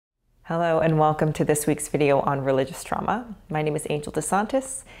Hello and welcome to this week's video on religious trauma. My name is Angel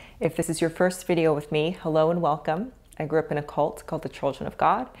DeSantis. If this is your first video with me, hello and welcome. I grew up in a cult called the Children of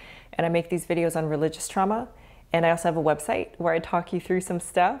God, and I make these videos on religious trauma. And I also have a website where I talk you through some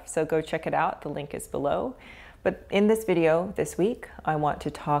stuff, so go check it out. The link is below. But in this video this week, I want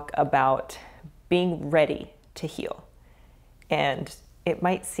to talk about being ready to heal. And it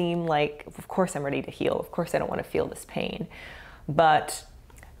might seem like, of course I'm ready to heal. Of course I don't want to feel this pain. But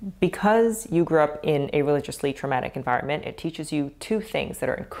because you grew up in a religiously traumatic environment, it teaches you two things that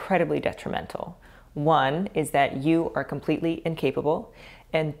are incredibly detrimental. One is that you are completely incapable,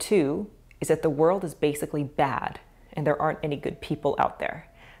 and two is that the world is basically bad and there aren't any good people out there,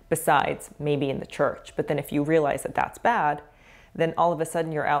 besides maybe in the church. But then if you realize that that's bad, then all of a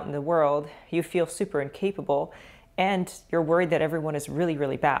sudden you're out in the world, you feel super incapable, and you're worried that everyone is really,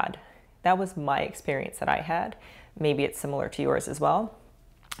 really bad. That was my experience that I had. Maybe it's similar to yours as well.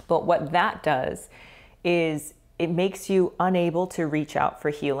 But what that does is it makes you unable to reach out for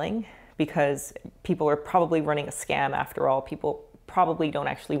healing, because people are probably running a scam after all. People probably don't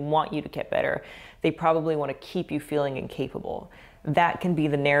actually want you to get better. They probably want to keep you feeling incapable. That can be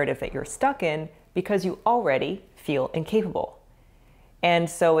the narrative that you're stuck in because you already feel incapable. And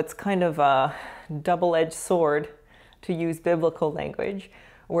so it's kind of a double-edged sword, to use biblical language,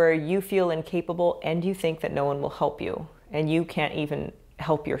 where you feel incapable and you think that no one will help you, and you can't even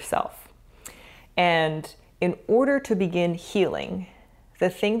help yourself. And in order to begin healing,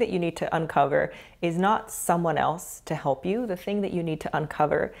 the thing that you need to uncover is not someone else to help you. The thing that you need to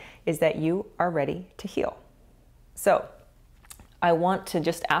uncover is that you are ready to heal. So I want to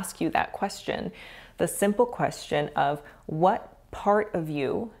just ask you that question, the simple question of what part of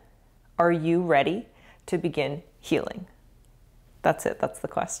you are you ready to begin healing? That's it. That's the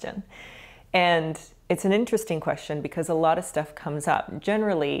question. And it's an interesting question because a lot of stuff comes up.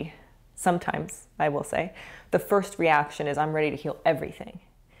 Generally, sometimes, I will say, the first reaction is I'm ready to heal everything.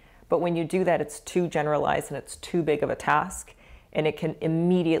 But when you do that, it's too generalized and it's too big of a task, and it can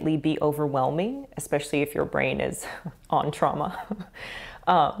immediately be overwhelming, especially if your brain is on trauma.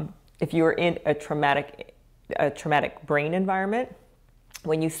 If you're in a traumatic brain environment,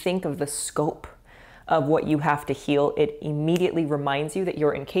 when you think of the scope of what you have to heal, it immediately reminds you that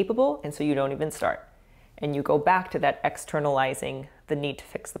you're incapable, and so you don't even start. And you go back to that externalizing the need to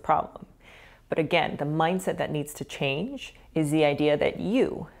fix the problem. But again, the mindset that needs to change is the idea that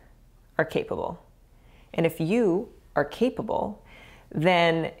you are capable. And if you are capable,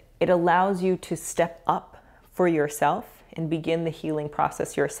 then it allows you to step up for yourself and begin the healing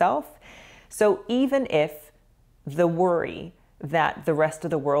process yourself. So even if the worry that the rest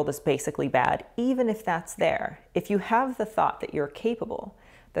of the world is basically bad, even if that's there, if you have the thought that you're capable,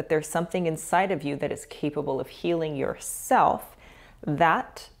 that there's something inside of you that is capable of healing yourself,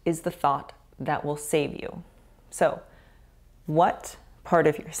 that is the thought that will save you. So, what part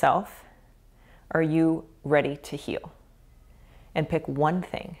of yourself are you ready to heal? And pick one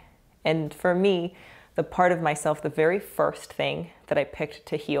thing. And for me, the part of myself, the very first thing that I picked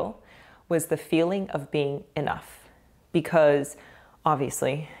to heal was the feeling of being enough. Because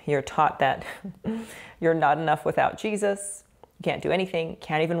obviously you're taught that you're not enough without Jesus. You can't do anything,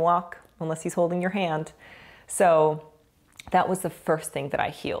 can't even walk unless he's holding your hand. So that was the first thing that I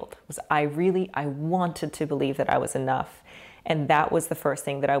healed. Was I wanted to believe that I was enough. And that was the first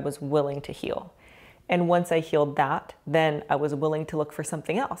thing that I was willing to heal. And once I healed that, then I was willing to look for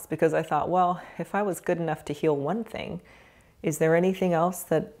something else, because I thought, well, if I was good enough to heal one thing, is there anything else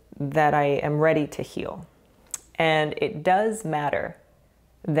that I am ready to heal? And it does matter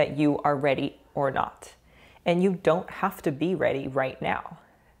that you are ready or not. And you don't have to be ready right now,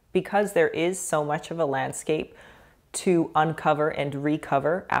 because there is so much of a landscape to uncover and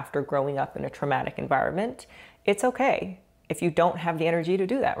recover after growing up in a traumatic environment. It's okay if you don't have the energy to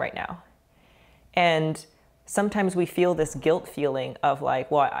do that right now. And sometimes we feel this guilt feeling of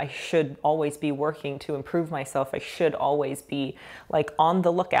like, well, I should always be working to improve myself. I should always be like on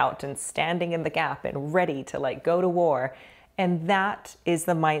the lookout and standing in the gap and ready to like go to war. And that is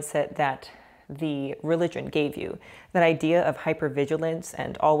the mindset that the religion gave you. That idea of hypervigilance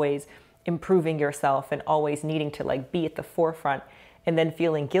and always improving yourself and always needing to like be at the forefront and then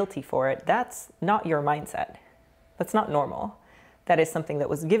feeling guilty for it. That's not your mindset. That's not normal. That is something that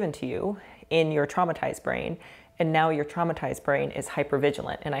was given to you in your traumatized brain, and now your traumatized brain is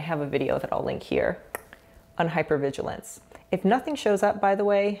hypervigilant. And I have a video that I'll link here on hypervigilance. If nothing shows up, by the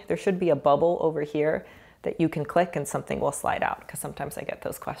way, there should be a bubble over here that you can click and something will slide out, because sometimes I get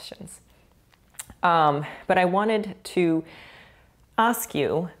those questions. But I wanted to ask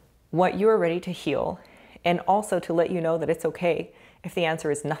you what you are ready to heal, and also to let you know that it's okay if the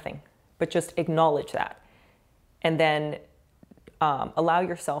answer is nothing. but just acknowledge that. And then allow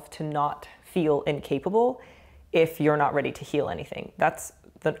yourself to not feel incapable if you're not ready to heal anything. That's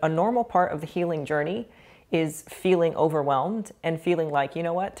a normal part of the healing journey, is feeling overwhelmed and feeling like, you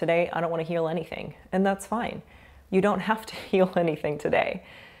know what, today I don't want to heal anything. And that's fine. You don't have to heal anything today.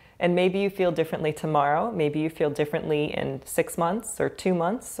 And maybe you feel differently tomorrow. Maybe you feel differently in 6 months or 2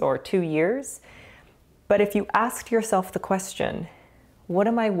 months or 2 years. But if you asked yourself the question, what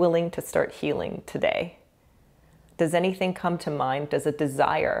am I willing to start healing today? Does anything come to mind? Does a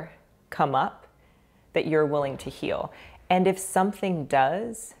desire come up that you're willing to heal? And if something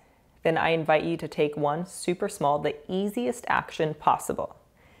does, then I invite you to take one super small, the easiest action possible.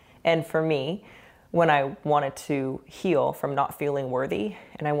 And for me, when I wanted to heal from not feeling worthy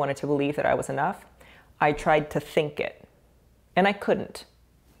and I wanted to believe that I was enough, I tried to think it and I couldn't.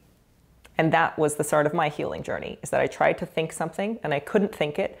 And that was the start of my healing journey, is that I tried to think something and I couldn't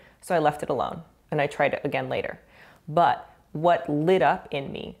think it, so I left it alone and I tried it again later. But what lit up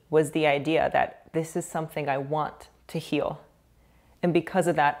in me was the idea that this is something I want to heal. And because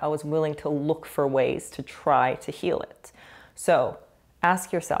of that, I was willing to look for ways to try to heal it. So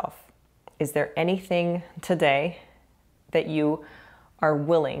ask yourself, is there anything today that you are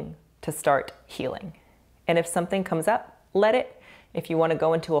willing to start healing? And if something comes up, let it. If you want to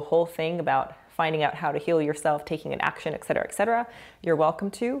go into a whole thing about finding out how to heal yourself, taking an action, etc., you're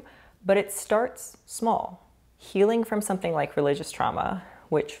welcome to. But it starts small. Healing from something like religious trauma,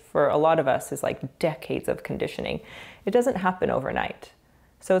 which for a lot of us is like decades of conditioning, it doesn't happen overnight.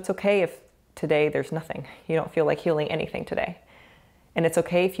 So it's okay if today there's nothing. You don't feel like healing anything today. And it's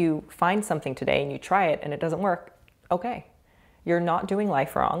okay if you find something today and you try it and it doesn't work. Okay. You're not doing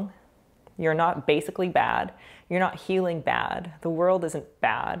life wrong. You're not basically bad. You're not healing bad. The world isn't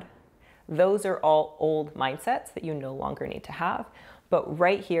bad. Those are all old mindsets that you no longer need to have. But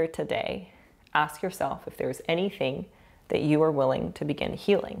right here today, ask yourself if there's anything that you are willing to begin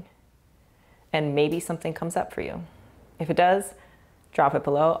healing. And maybe something comes up for you. If it does, drop it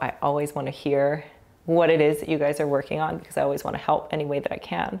below. I always want to hear what it is that you guys are working on, because I always want to help any way that I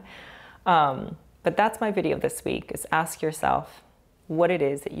can. But that's my video this week, is ask yourself what it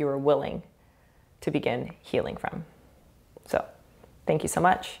is that you are willing to begin healing from. So thank you so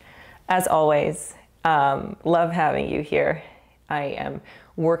much. As always, love having you here. I am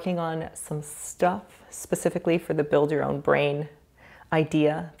working on some stuff specifically for the Build Your Own Brain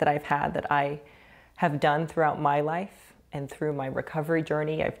idea that I've had, that I have done throughout my life and through my recovery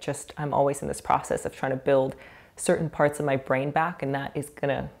journey. I'm always in this process of trying to build certain parts of my brain back, and that is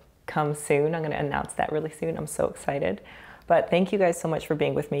gonna come soon. I'm gonna announce that really soon. I'm so excited. But thank you guys so much for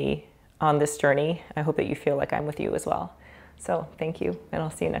being with me on this journey. I hope that you feel like I'm with you as well. So thank you, and I'll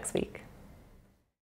see you next week.